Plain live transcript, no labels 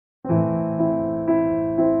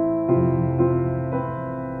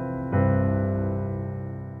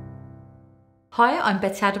Hi, I'm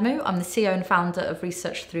Betty Adamou. I'm the CEO and founder of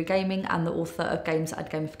Research Through Gaming and the author of Games and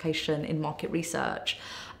Gamification in Market Research.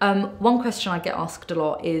 One question I get asked a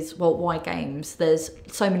lot is, well, why games? There's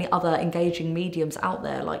so many other engaging mediums out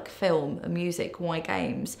there like film and music, why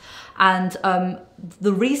games? And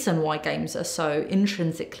the reason why games are so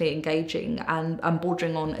intrinsically engaging and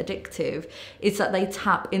bordering on addictive is that they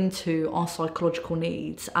tap into our psychological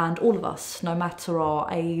needs, and all of us, no matter our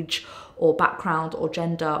age or background or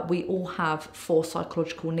gender, we all have 4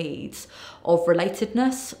 psychological needs of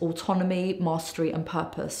relatedness, autonomy, mastery and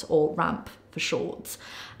purpose, or RAMP for short.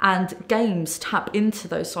 And games tap into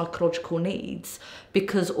those psychological needs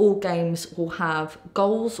because all games will have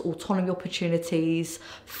goals, autonomy opportunities,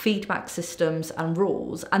 feedback systems and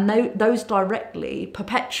rules, and those directly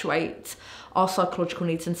perpetuate our psychological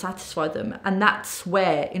needs and satisfy them, and that's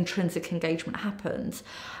where intrinsic engagement happens.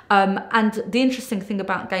 And the interesting thing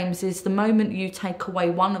about games is the moment you take away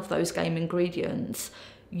one of those game ingredients,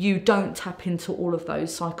 you don't tap into all of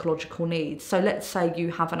those psychological needs. So let's say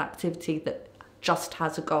you have an activity that just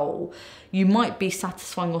has a goal. You might be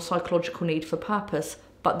satisfying your psychological need for purpose,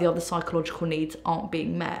 but the other psychological needs aren't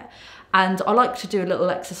being met. And I like to do a little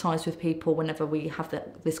exercise with people whenever we have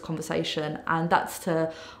this conversation, and that's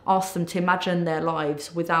to ask them to imagine their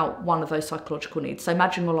lives without one of those psychological needs. So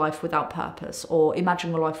imagine your life without purpose, or imagine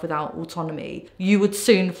your life without autonomy. You would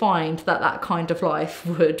soon find that that kind of life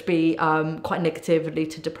would be quite negative and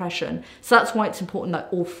lead to depression. So that's why it's important that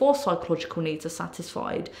all 4 psychological needs are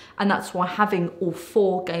satisfied, and that's why having all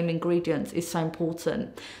 4 game ingredients is so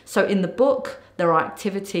important. So in the book, there are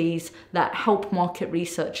activities that help market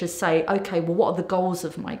researchers say, okay, well, what are the goals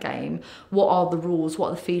of my game? What are the rules? What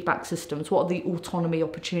are the feedback systems? What are the autonomy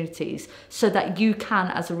opportunities? So that you can,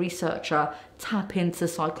 as a researcher, tap into the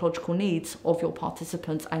psychological needs of your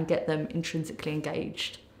participants and get them intrinsically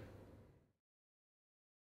engaged.